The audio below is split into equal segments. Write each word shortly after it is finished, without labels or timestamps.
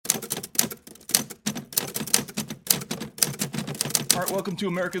Art, welcome to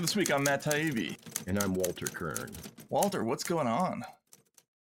America This Week. I'm Matt Taibbi. And I'm Walter Kern. Walter, what's going on?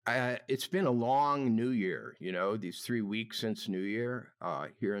 It's been a long New Year, these 3 weeks since New Year.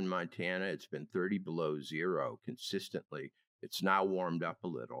 Here in Montana, it's been 30 below zero consistently. It's now warmed up a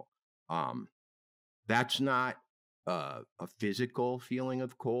little. That's not a physical feeling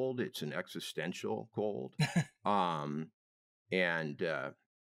of cold. It's an existential cold.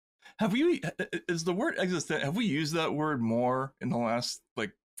 Have we used that word more in the last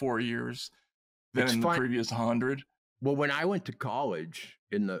 4 years than in the previous 100? Well, when I went to college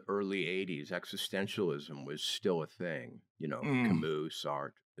in the early 80s, existentialism was still a thing, Camus,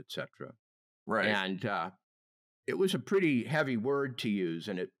 Sartre, etc. Right. And it was a pretty heavy word to use,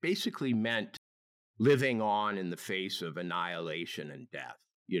 and it basically meant living on in the face of annihilation and death,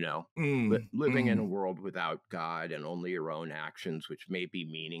 living in a world without God and only your own actions, which may be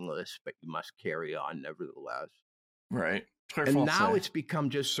meaningless, but you must carry on nevertheless. Right. And now it's become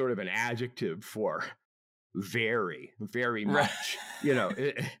just sort of an adjective for very, very much, yeah.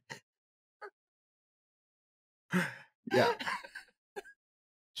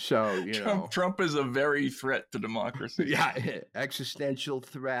 So, Trump is a very threat to democracy. Yeah. Existential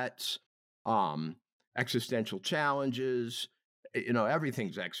threats, existential challenges,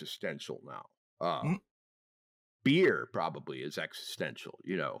 everything's existential now. Beer probably is existential,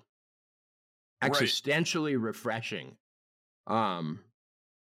 existentially refreshing.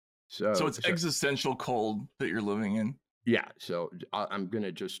 So it's existential cold that you're living in. Yeah. So I'm going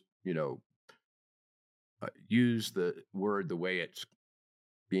to just, use the word the way it's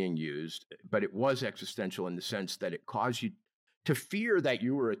being used, but it was existential in the sense that it caused you to fear that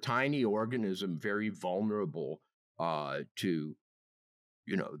you were a tiny organism, very vulnerable to,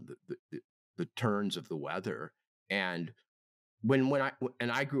 the turns of the weather. And when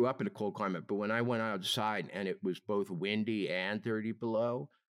I grew up in a cold climate, but when I went outside and it was both windy and 30 below,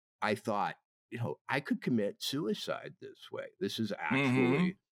 I thought, I could commit suicide this way. This is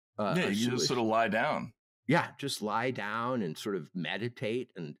actually you just sort of lie down. Yeah, just lie down and sort of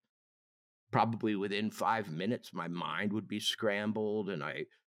meditate, and probably within 5 minutes, my mind would be scrambled and I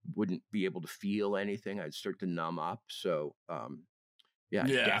wouldn't be able to feel anything. I'd start to numb up. So,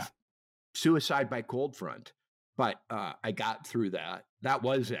 suicide by cold front. But I got through that. That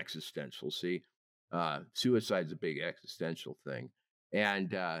was existential. See, suicide's a big existential thing.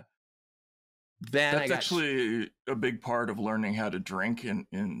 And then that's actually a big part of learning how to drink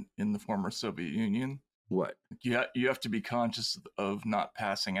in the former Soviet Union. What? You have to be conscious of not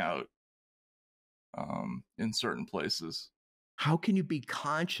passing out in certain places. How can you be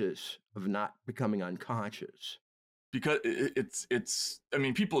conscious of not becoming unconscious? Because it's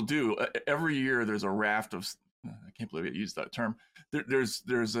people do. Every year there's a raft of, I can't believe I used that term.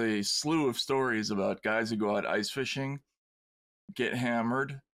 There's a slew of stories about guys who go out ice fishing, get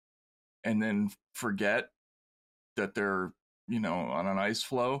hammered, and then forget that they're, on an ice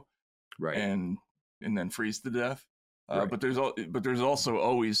floe, right, and then freeze to death. Right. But there's also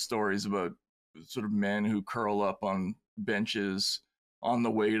always stories about sort of men who curl up on benches on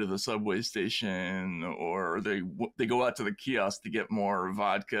the way to the subway station, or they go out to the kiosk to get more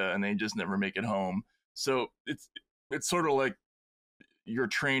vodka and they just never make it home. So it's sort of like you're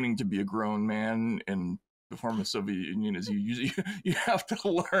training to be a grown man in the former Soviet Union. Is you have to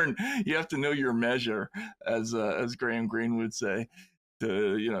learn, you have to know your measure, as Graham Greene would say,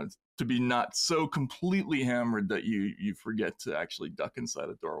 to be not so completely hammered that you forget to actually duck inside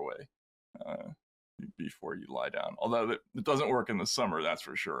a doorway before you lie down. Although it doesn't work in the summer, that's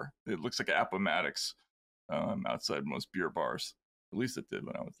for sure. It looks like Appomattox outside most beer bars. At least it did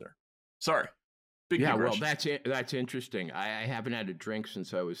when I was there. Sorry. Well, that's interesting. I haven't had a drink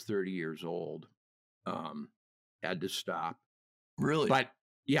since I was 30 years old. Had to stop. Really? But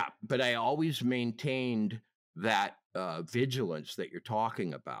I always maintained that vigilance that you're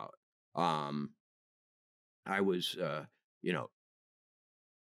talking about. I was,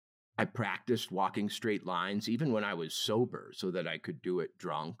 I practiced walking straight lines even when I was sober so that I could do it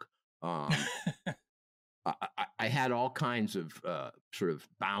drunk. I had all kinds of sort of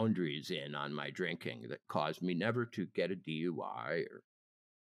boundaries on my drinking that caused me never to get a DUI or,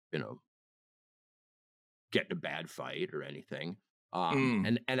 get in a bad fight or anything.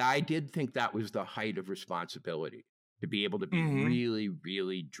 And I did think that was the height of responsibility, to be able to be really,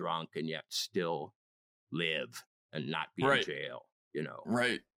 really drunk and yet still live and not be in jail,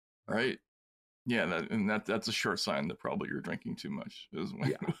 Right. Yeah, that's a sure sign that probably you're drinking too much. Is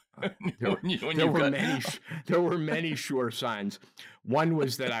when there were many sure signs. One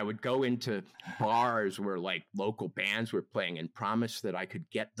was that I would go into bars where local bands were playing and promise that I could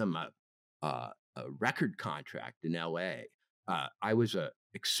get them a record contract in LA. I was a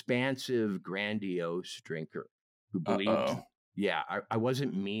expansive, grandiose drinker who believed, Uh-oh. yeah, I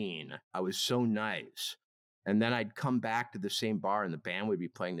wasn't mean. I was so nice. And then I'd come back to the same bar and the band would be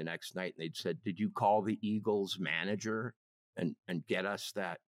playing the next night. And they'd said, "Did you call the Eagles manager and get us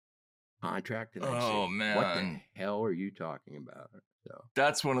that contract?" And I'd say, Oh "What the man. hell are you talking about?" So,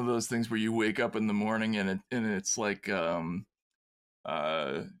 That's one of those things where you wake up in the morning and it's like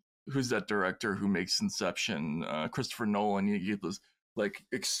uh who's that director who makes Inception? Christopher Nolan. You get those like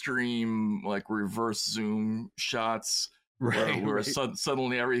extreme like reverse zoom shots where right, right.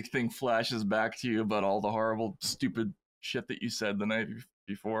 suddenly everything flashes back to you about all the horrible stupid shit that you said the night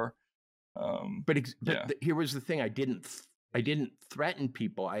before. Yeah. Here was the thing: I didn't threaten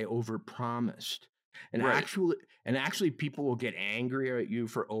people. I overpromised, and Right. actually, people will get angrier at you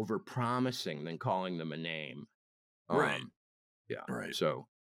for overpromising than calling them a name. Right. Yeah. Right. So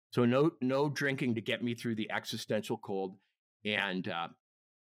no drinking to get me through the existential cold, and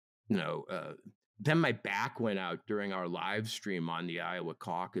you know, then my back went out during our live stream on the Iowa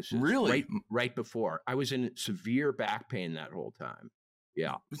caucuses. Really? Right before, I was in severe back pain that whole time.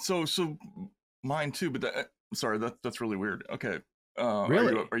 Yeah. So mine too, but sorry, that's really weird. Okay.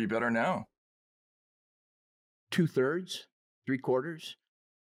 Really? Are you better now? 2/3, 3/4.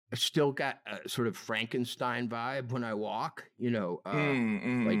 I still got a sort of Frankenstein vibe when I walk, like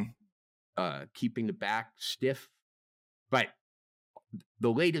Mm. keeping the back stiff. But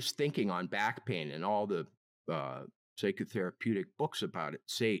the latest thinking on back pain and all the psychotherapeutic books about it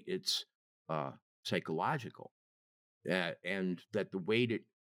say it's psychological, and that the way to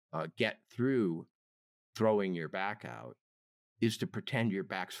get through throwing your back out is to pretend your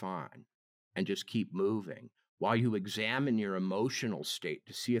back's fine and just keep moving while you examine your emotional state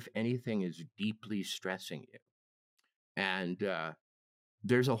to see if anything is deeply stressing you. And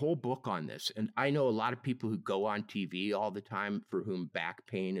there's a whole book on this. And I know a lot of people who go on TV all the time for whom back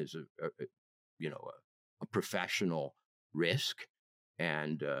pain is a professional risk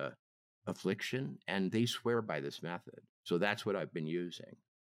and affliction, and they swear by this method. So that's what I've been using.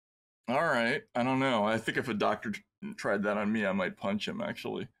 All right. I don't know. I think if a doctor tried that on me, I might punch him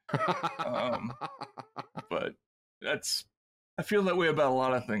actually. Um, but that's I feel that way about a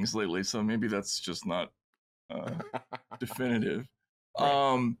lot of things lately, so maybe that's just not uh definitive.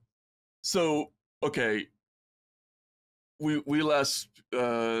 Right. So okay, we last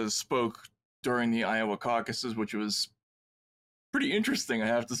spoke during the Iowa caucuses, which was pretty interesting, I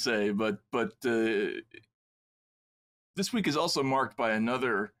have to say. But this week is also marked by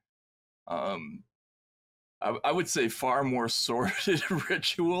another, um, I would say, far more sordid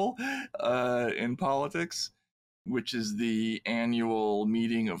ritual in politics, which is the annual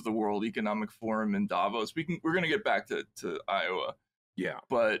meeting of the World Economic Forum in Davos. We're going to get back to Iowa, Yeah.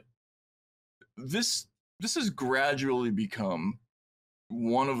 but this has gradually become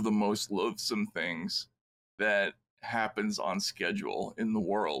one of the most loathsome things that happens on schedule in the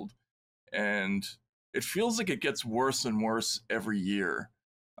world, and it feels like it gets worse and worse every year.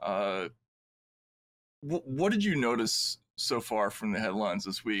 Uh, what did you notice so far from the headlines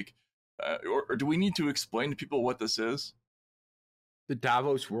this week, or do we need to explain to people what this is? The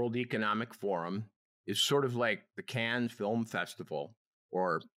Davos World Economic Forum is sort of like the Cannes Film Festival,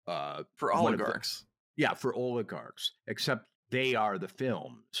 or For one of the, oligarchs. yeah, for oligarchs, except they are the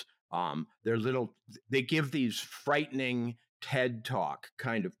films. They give these frightening TED Talk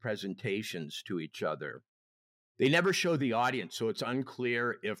kind of presentations to each other. They never show the audience, so it's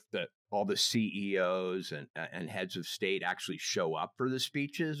unclear if all the CEOs and heads of state actually show up for the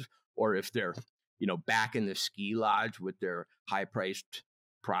speeches, or if they're back in the ski lodge with their high-priced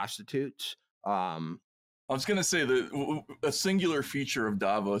prostitutes. I was going to say that a singular feature of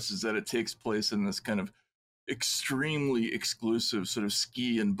Davos is that it takes place in this kind of extremely exclusive sort of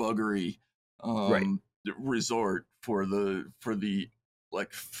ski and buggery Right. resort for the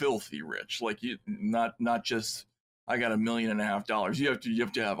like filthy rich. Like you not just I got $1.5 million. You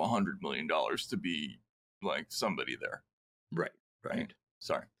have to have $100 million to be like somebody there. Right. Right.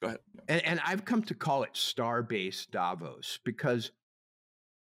 Sorry, go ahead. And I've come to call it star-based Davos because,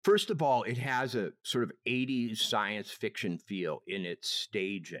 first of all, it has a sort of 80s science fiction feel in its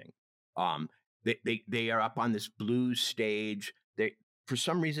staging. They are up on this blue stage. For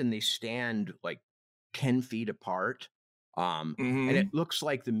some reason, they stand like 10 feet apart. And it looks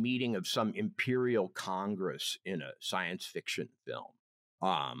like the meeting of some imperial congress in a science fiction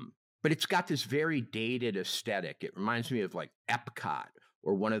film. But it's got this very dated aesthetic. It reminds me of like Epcot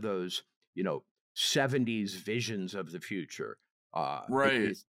or one of those, 70s visions of the future.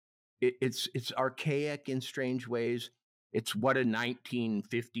 Right. It's archaic in strange ways. It's what a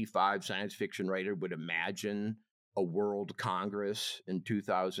 1955 science fiction writer would imagine a world Congress in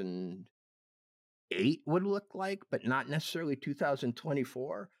 2008 would look like, but not necessarily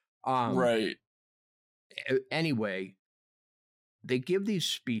 2024. Right. Anyway, they give these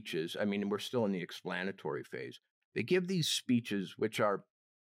speeches. I mean, we're still in the explanatory phase. They give these speeches, which are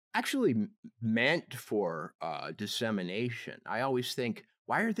actually meant for dissemination. I always think,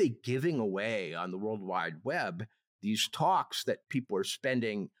 why are they giving away on the World Wide Web these talks that people are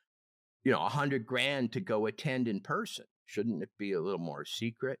spending, $100,000 to go attend in person? Shouldn't it be a little more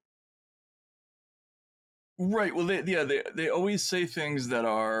secret? Right. Well, they always say things that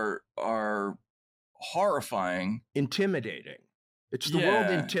are horrifying, Intimidating. It's the World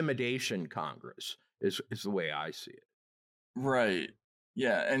yeah. Intimidation Congress is the way I see it. Right.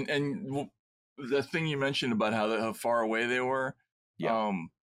 Yeah. And the thing you mentioned about how far away they were. Yeah.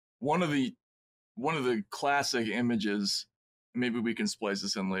 One of the classic images. Maybe we can splice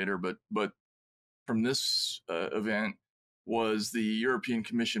this in later, but from this event was the European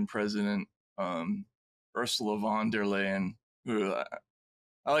Commission President, Ursula von der Leyen, who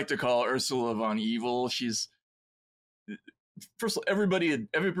I like to call Ursula von Evil. She's, first of all,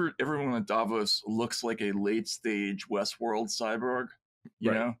 everyone at Davos looks like a late stage Westworld cyborg,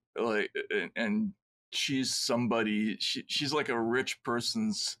 you know, like, and she's somebody. She's like a rich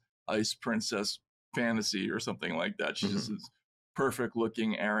person's ice princess fantasy or something like that. She's just this perfect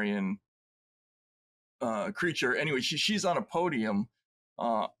looking Aryan creature. Anyway, she's on a podium,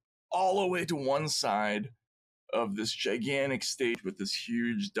 all the way to one side of this gigantic stage with this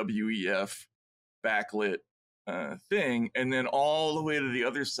huge WEF backlit thing, and then all the way to the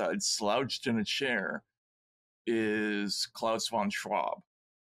other side, slouched in a chair, is Klaus von Schwab,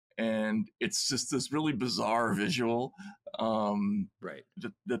 and it's just this really bizarre visual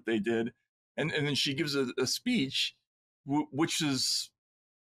that they did, and then she gives a speech, which is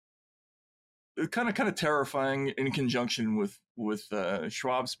kind of terrifying in conjunction with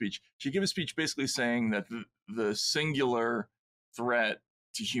Schwab's speech. She gave a speech basically saying that the singular threat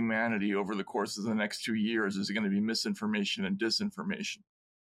to humanity over the course of the next 2 years is going to be misinformation and disinformation.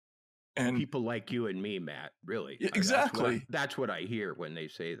 And people like you and me, Matt, really. Exactly. That's what I hear when they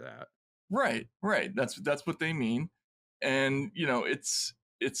say that. Right. That's what they mean. And,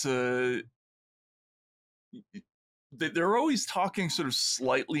 they're always talking sort of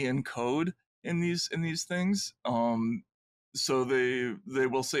slightly in code in these things. So they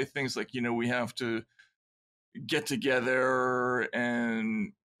will say things like, we have to get together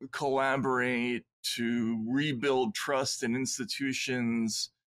and collaborate to rebuild trust in institutions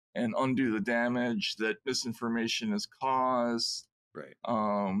and undo the damage that misinformation has caused. Right.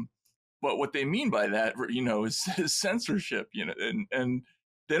 But what they mean by that, is censorship, and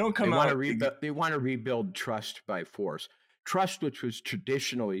they don't come out. They want to rebuild trust by force. Trust, which was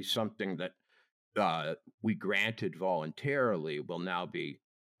traditionally something that we granted voluntarily, will now be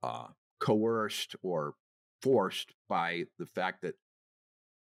coerced or forced by the fact that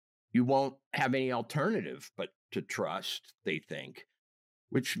you won't have any alternative but to trust, they think,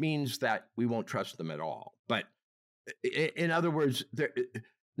 which means that we won't trust them at all. But in other words,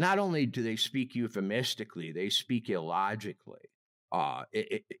 not only do they speak euphemistically, they speak illogically,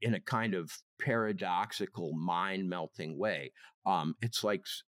 in a kind of paradoxical, mind-melting way. It's like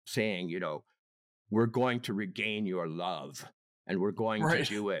saying, we're going to regain your love, and we're going to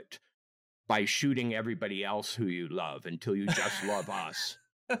do it by shooting everybody else who you love until you just love us.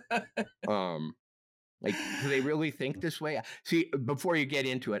 Like, do they really think this way? See, before you get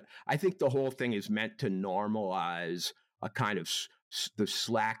into it, I think the whole thing is meant to normalize a kind of the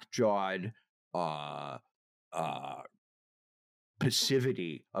slack-jawed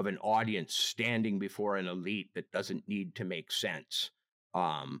passivity of an audience standing before an elite that doesn't need to make sense.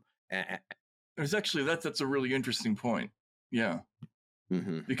 There's actually that's a really interesting point. Yeah.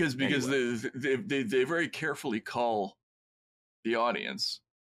 Mm-hmm. Because they very carefully call the audience.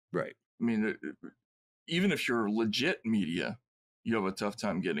 Right. I mean, even if you're legit media, you have a tough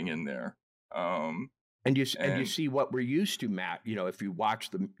time getting in there. And you see what we're used to, Matt. If you watch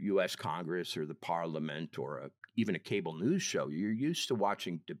the U.S. Congress or the Parliament or even a cable news show, you're used to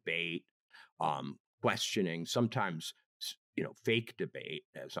watching debate, questioning, sometimes fake debate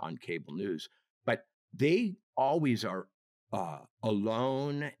as on cable news, but they always are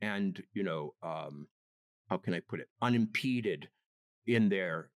alone and how can I put it, unimpeded in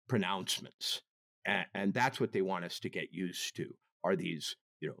their pronouncements, and that's what they want us to get used to, are these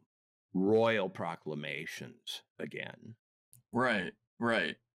royal proclamations again. Right.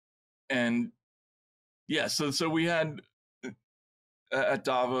 And yeah, so we had at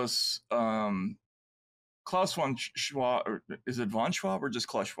Davos, Klaus von Schwab, or is it von Schwab or just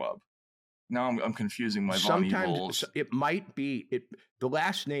Klaus Schwab? Now I'm confusing my Von Sometimes Evils. it might be it. The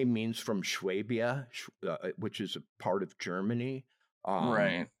last name means from Schwabia, which is a part of Germany,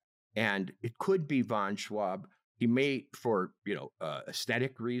 Right. and it could be von Schwab. He may, for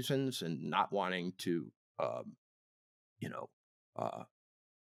aesthetic reasons and not wanting to, you know, uh,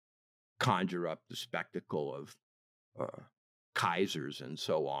 conjure up the spectacle of Kaisers and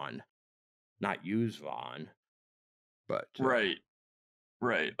so on, not use von, but Right.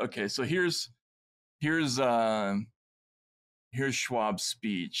 Right. Okay. So here's Schwab's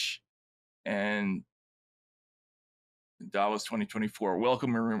speech, and Davos 2024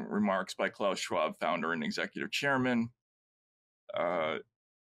 welcome remarks by Klaus Schwab, founder and executive chairman.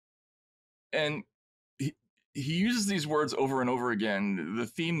 And he uses these words over and over again. The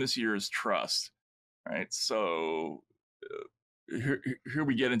theme this year is trust, right? So here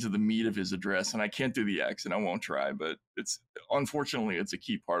we get into the meat of his address, and I can't do the accent, I won't try, but unfortunately it's a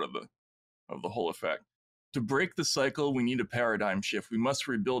key part of the whole effect. To break the cycle, we need a paradigm shift. We must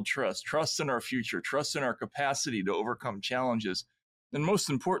rebuild trust in our future, trust in our capacity to overcome challenges, and most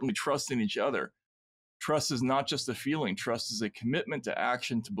importantly, trust in each other. Trust is not just a feeling. Trust is a commitment to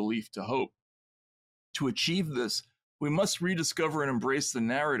action, to belief, to hope. To achieve this, we must rediscover and embrace the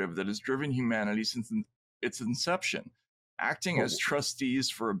narrative that has driven humanity since its inception, acting as trustees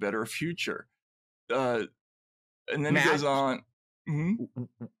for a better future. And then Matt, he goes on.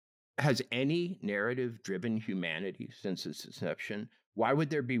 Has any narrative driven humanity since its inception? Why would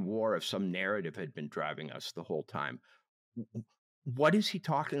there be war if some narrative had been driving us the whole time? What is he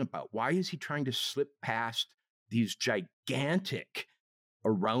talking about? Why is he trying to slip past these gigantic,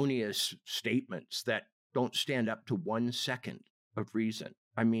 erroneous statements that don't stand up to 1 second of reason?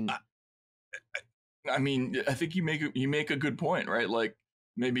 I mean, I think you make a good point, right? Like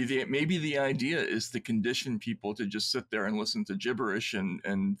maybe the idea is to condition people to just sit there and listen to gibberish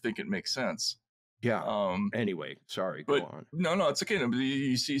and think it makes sense. Yeah. Anyway, sorry. But go on. No, it's okay. No, but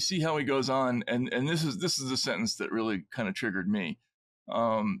you see how he goes on, and this is a sentence that really kind of triggered me.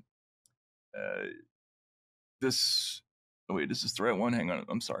 This. Oh wait, is this the right one? Hang on,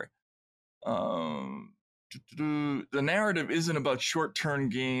 I'm sorry. The narrative isn't about short-term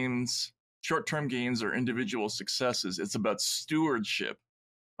gains or individual successes. It's about stewardship,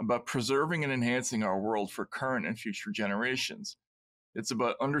 about preserving and enhancing our world for current and future generations. It's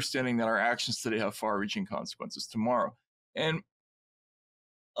about understanding that our actions today have far-reaching consequences tomorrow. And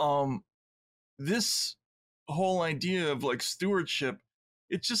this whole idea of like stewardship,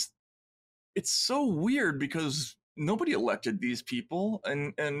 it's so weird because nobody elected these people,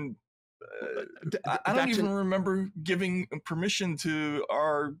 and I don't even remember giving permission to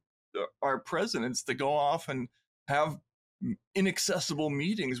our presidents to go off and have inaccessible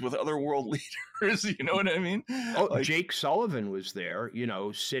meetings with other world leaders. You know what I mean? Oh, like, Jake Sullivan was there,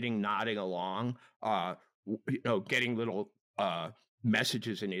 sitting, nodding along, getting little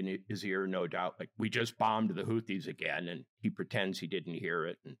messages in his ear, no doubt. Like, we just bombed the Houthis again, and he pretends he didn't hear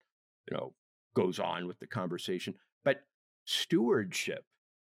it, and goes on with the conversation. But stewardship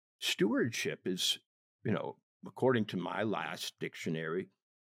is, according to my last dictionary,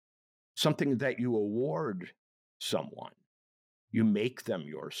 something that you award someone. You make them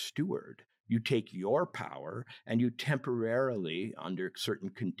your steward. You take your power and you temporarily, under certain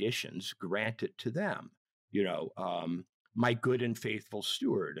conditions, grant it to them. My good and faithful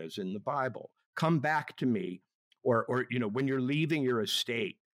steward, as in the Bible, come back to me. Or when you're leaving your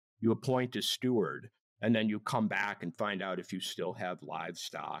estate, you appoint a steward, and then you come back and find out if you still have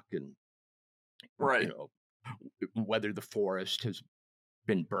livestock and, right, whether the forest has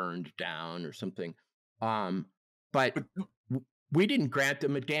been burned down or something. But we didn't grant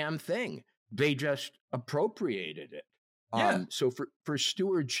them a damn thing. They just appropriated it. Yeah. So for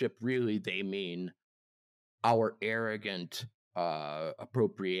stewardship, really, they mean our arrogant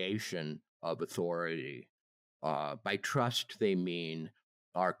appropriation of authority. By trust, they mean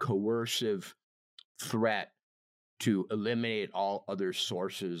our coercive threat to eliminate all other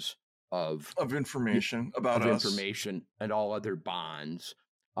sources of information about us, information, and all other bonds.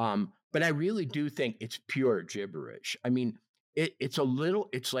 But I really do think it's pure gibberish. I mean, it's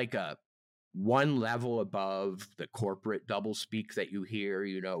like a one level above the corporate doublespeak that you hear,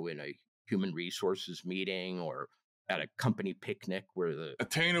 in a human resources meeting or at a company picnic where the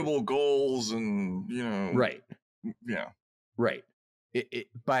attainable goals and, right. Yeah. Right.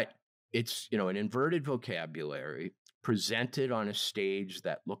 But it's, an inverted vocabulary presented on a stage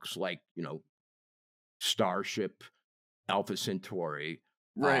that looks like, Starship, Alpha Centauri.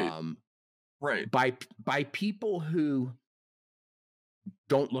 Right. Right. By people who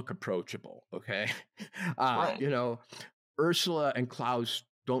don't look approachable. Okay. Right. Ursula and Klaus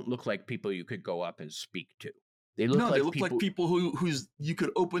don't look like people you could go up and speak to. They look No, they like look like people. people who's you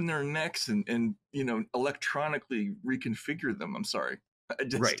could open their necks and electronically reconfigure them. I'm sorry,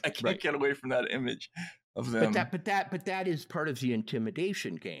 Right, I can't right. get away from that image of But them. that is part of the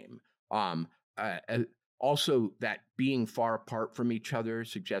intimidation game. Um, Also, that being far apart from each other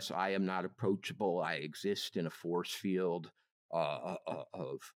suggests I am not approachable. I exist in a force field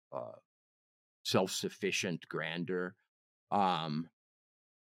of self-sufficient grandeur. Um,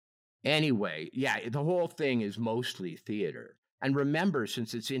 Anyway, yeah, the whole thing is mostly theater. And remember,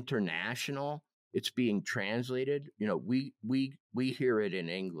 since it's international, it's being translated. We hear it in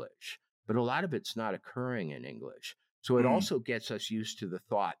English, but a lot of it's not occurring in English. So it Mm, also gets us used to the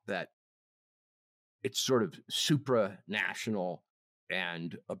thought that it's sort of supranational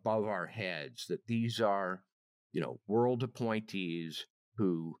and above our heads, that these are, world appointees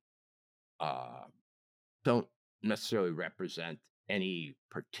who uh, don't necessarily represent any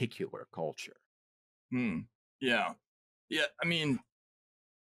particular culture. mm, yeah, yeah. I mean,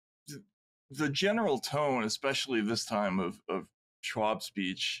 the general tone, especially this time of Schwab's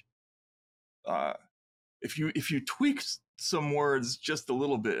speech, uh, if you tweak some words just a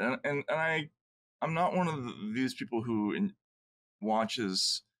little bit, and I'm not one of these people who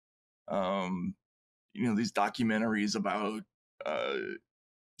watches these documentaries about uh,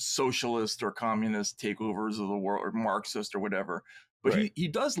 socialist or communist takeovers of the world or Marxist or whatever, but Right. he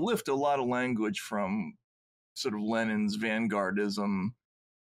does lift a lot of language from sort of Lenin's vanguardism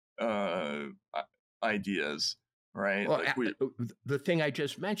uh, ideas, right? Well, Like we the thing I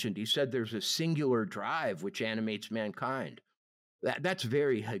just mentioned, he said there's a singular drive which animates mankind. That's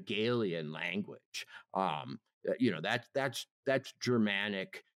very Hegelian language. That's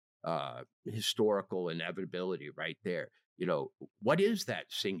Germanic historical inevitability right there. What is that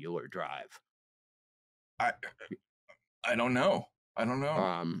singular drive? I I don't know. I don't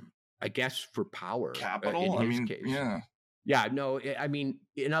know. I guess for power, in Capital? I his mean, case. yeah. Yeah, no, I mean,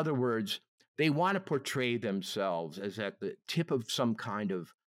 in other words, they want to portray themselves as at the tip of some kind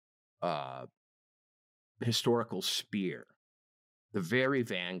of uh, historical spear, the very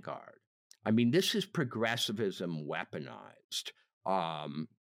vanguard. I mean, this is progressivism weaponized. Um,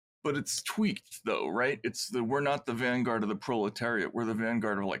 But it's tweaked though, right? We're not the vanguard of the proletariat. We're the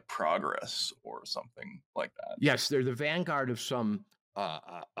vanguard of like progress or something like that. yes, they're the vanguard of some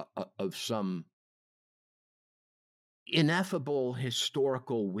ineffable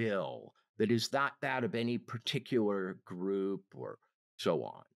historical will that is not that of any particular group or so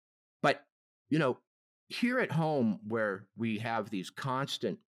on. But, you know, here at home, where we have these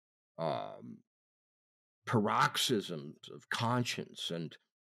constant um, paroxysms of conscience and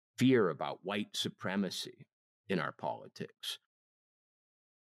fear about white supremacy in our politics,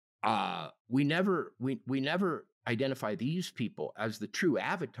 we never identify these people as the true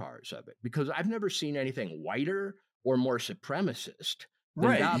avatars of it, because I've never seen anything whiter or more supremacist than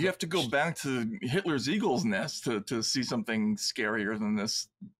Right. You Davos. have to go back to Hitler's eagle's nest to see something scarier than this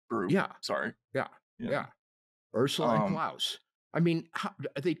group. Yeah, Sorry. yeah, Yeah. yeah. Ursula and Um, Klaus. I mean,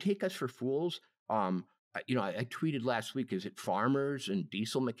 they take us for fools. I tweeted last week, is it farmers and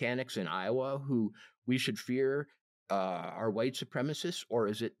diesel mechanics in Iowa who we should fear are white supremacists? Or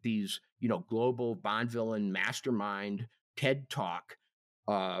is it these, global Bond villain mastermind TED Talk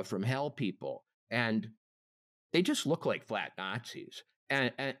from hell people? And they just look like flat Nazis.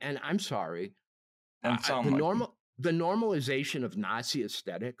 And I'm sorry, and the sound like them. normalization of Nazi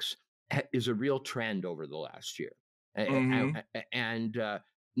aesthetics is a real trend over the last year, Mm-hmm. and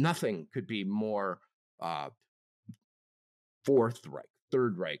nothing could be more uh, Fourth Reich,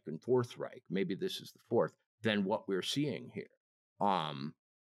 Third Reich, and Fourth Reich. Maybe this is the fourth than what we're seeing here. Um,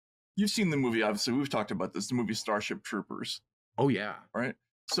 You've seen the movie, obviously. We've talked about this. The movie Starship Troopers, oh yeah, right?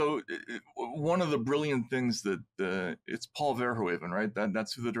 So one of the brilliant things that it's Paul Verhoeven, right?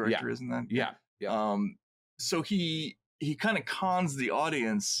 That's who the yeah, director is in that. yeah, yeah, Um, so he kind of cons the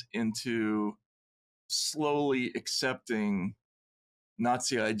audience into slowly accepting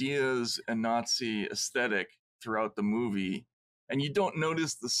Nazi ideas and Nazi aesthetic throughout the movie, and you don't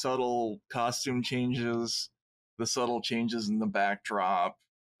notice the subtle costume changes, the subtle changes in the backdrop,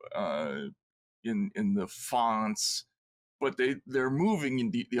 uh, in the fonts, but they're moving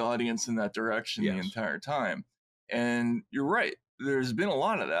the audience in that direction the yes, entire time. And you're right. There's been a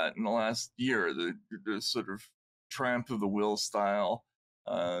lot of that in the last year. The sort of triumph of the will style,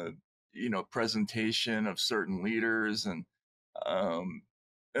 uh, presentation of certain leaders, um,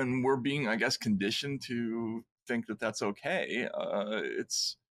 and we're being, I guess, conditioned to think that that's okay.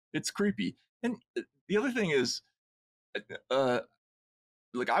 It's creepy. And the other thing is,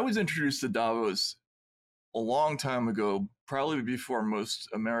 like I was introduced to Davos a long time ago, probably before most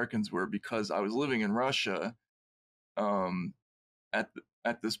Americans were, because I was living in Russia um, at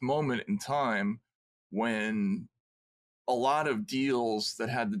this moment in time when a lot of deals that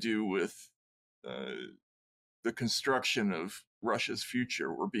had to do with uh, the construction of Russia's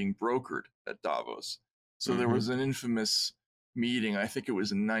future were being brokered at Davos. So there Mm-hmm. was an infamous meeting, I think it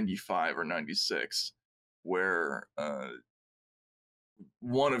was in 95 or 96, where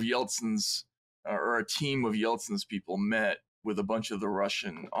one of Yeltsin's or a team of Yeltsin's people met with a bunch of the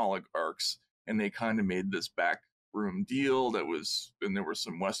Russian oligarchs, and they kind of made this backroom deal and there were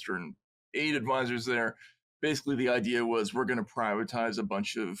some Western aid advisors there. Basically, the idea was we're going to privatize a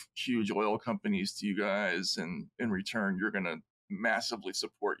bunch of huge oil companies to you guys, and in return, you're going to massively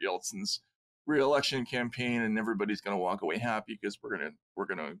support Yeltsin's re-election campaign, and everybody's going to walk away happy because we're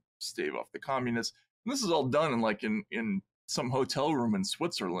gonna stave off the communists. And this is all done in some hotel room in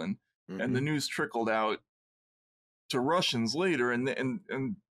Switzerland, and Mm-hmm. the news trickled out to Russians later,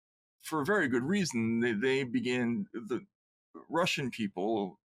 and for a very good reason. The Russian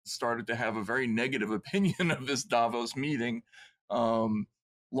people started to have a very negative opinion of this Davos meeting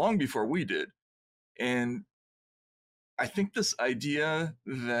long before we did, and I think this idea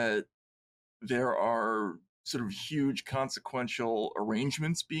that there are sort of huge consequential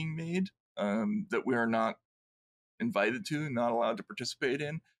arrangements being made that we are not invited to, not allowed to participate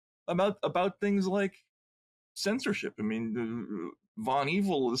in, about things like censorship. I mean, Von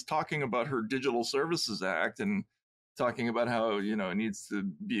Evil is talking about her Digital Services Act and talking about how it needs to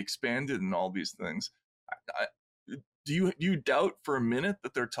be expanded and all these things. I, do you doubt for a minute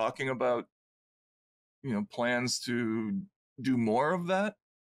that they're talking about plans to do more of that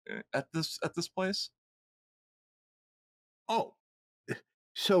at this place? Oh,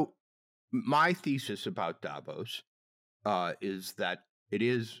 so my thesis about Davos is that it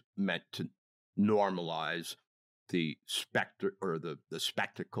is meant to normalize the specter or the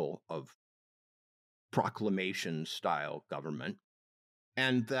spectacle of proclamation style government,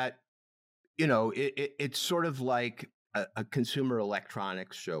 and that it's sort of like a consumer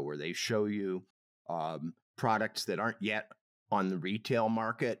electronics show where they show you products that aren't yet on the retail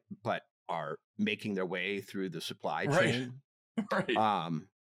market but are making their way through the supply Right. chain. Right.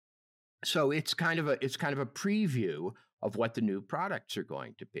 So it's kind of a preview of what the new products are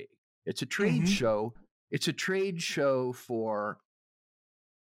going to be. It's a trade Mm-hmm. show. It's a trade show for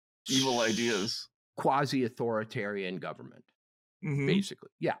Evil ideas. quasi-authoritarian government, Mm-hmm. basically.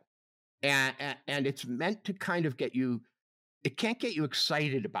 Yeah, and it's meant to kind of get you. It can't get you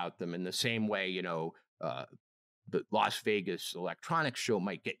excited about them in the same way, the Las Vegas electronics show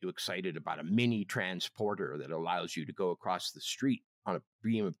might get you excited about a mini transporter that allows you to go across the street on a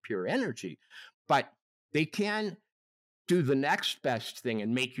beam of pure energy. But they can do the next best thing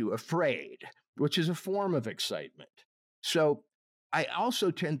and make you afraid, which is a form of excitement. So I also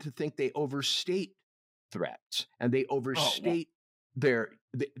tend to think they overstate threats and they overstate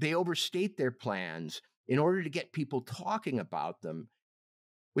they overstate their plans in order to get people talking about them,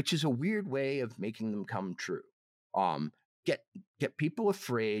 which is a weird way of making them come true. Um, get people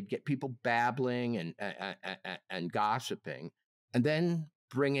afraid, get people babbling and gossiping, and then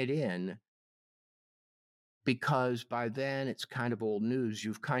bring it in, because by then it's kind of old news.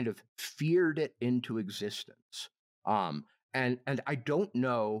 You've kind of feared it into existence. And I don't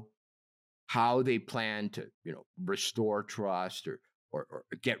know how they plan to restore trust or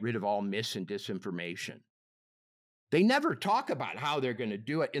get rid of all mis and disinformation. They never talk about how they're going to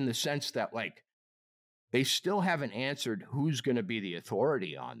do it, in the sense that, like, they still haven't answered who's going to be the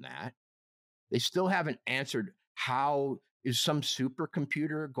authority on that. They still haven't answered how is some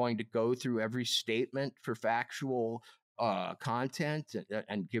supercomputer going to go through every statement for factual content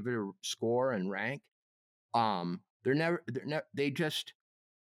and give it a score and rank. They just,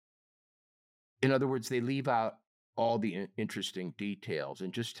 in other words, they leave out all the interesting details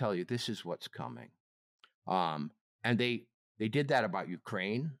and just tell you this is what's coming. And they did that about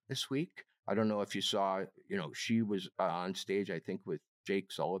Ukraine this week. I don't know if you saw, she was on stage, I think, with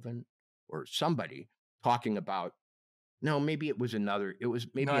Jake Sullivan or somebody talking about, no, maybe it was another, it was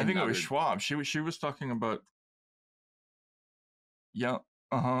maybe No, I think it another. was Schwab. She was talking about, yeah,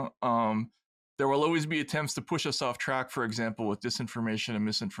 there will always be attempts to push us off track, for example, with disinformation and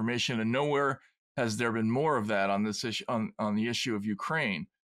misinformation, and nowhere has there been more of that on this issue, on the issue of Ukraine.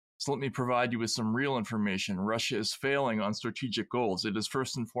 So let me provide you with some real information. Russia is failing on strategic goals. It is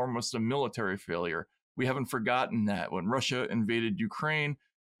first and foremost a military failure. We haven't forgotten that. When Russia invaded Ukraine,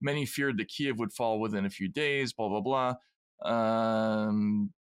 many feared that Kiev would fall within a few days, blah, blah, blah. And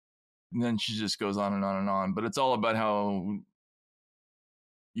then she just goes on and on and on. But it's all about how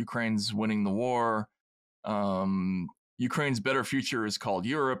Ukraine's winning the war. Ukraine's better future is called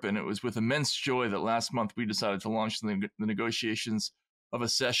Europe, and it was with immense joy that last month we decided to launch the negotiations of a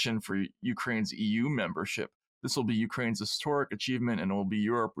session for Ukraine's EU membership. This will be Ukraine's historic achievement, and it will be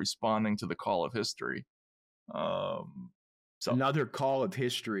Europe responding to the call of history. Another call of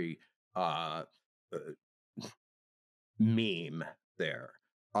history meme there.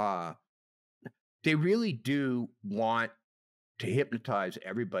 They really do want to hypnotize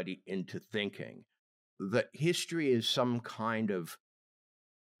everybody into thinking that history is some kind of